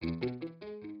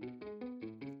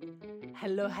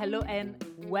Hello, and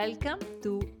welcome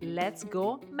to Let's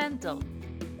Go Mental,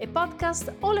 a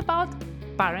podcast all about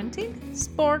parenting,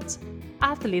 sports,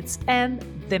 athletes, and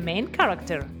the main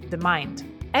character, the mind.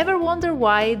 Ever wonder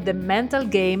why the mental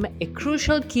game, a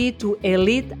crucial key to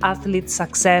elite athlete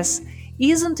success,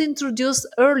 isn't introduced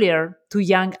earlier to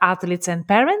young athletes and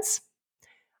parents?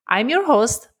 I'm your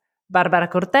host, Barbara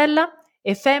Cortella,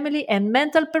 a family and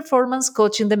mental performance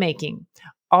coach in the making,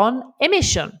 on a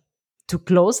mission to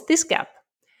close this gap.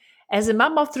 As a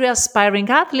mom of three aspiring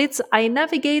athletes, I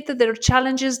navigate their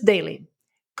challenges daily,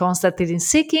 constantly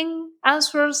seeking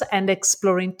answers and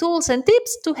exploring tools and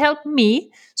tips to help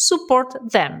me support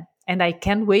them. And I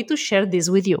can't wait to share this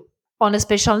with you. On a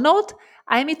special note,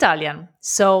 I'm Italian,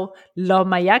 so love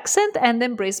my accent and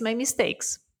embrace my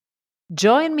mistakes.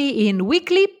 Join me in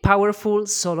weekly, powerful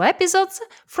solo episodes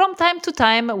from time to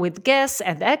time with guests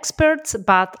and experts,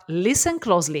 but listen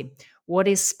closely. What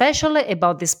is special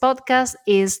about this podcast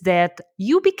is that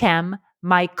you become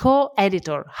my co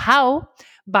editor. How?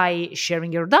 By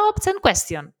sharing your doubts and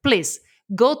questions. Please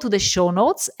go to the show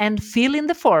notes and fill in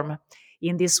the form.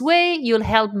 In this way, you'll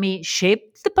help me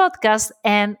shape the podcast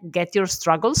and get your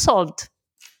struggle solved.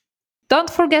 Don't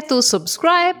forget to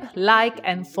subscribe, like,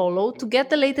 and follow to get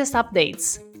the latest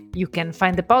updates. You can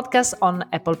find the podcast on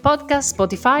Apple Podcasts,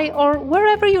 Spotify, or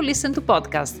wherever you listen to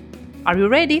podcasts. Are you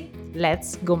ready?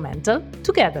 Let's go mental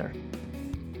together.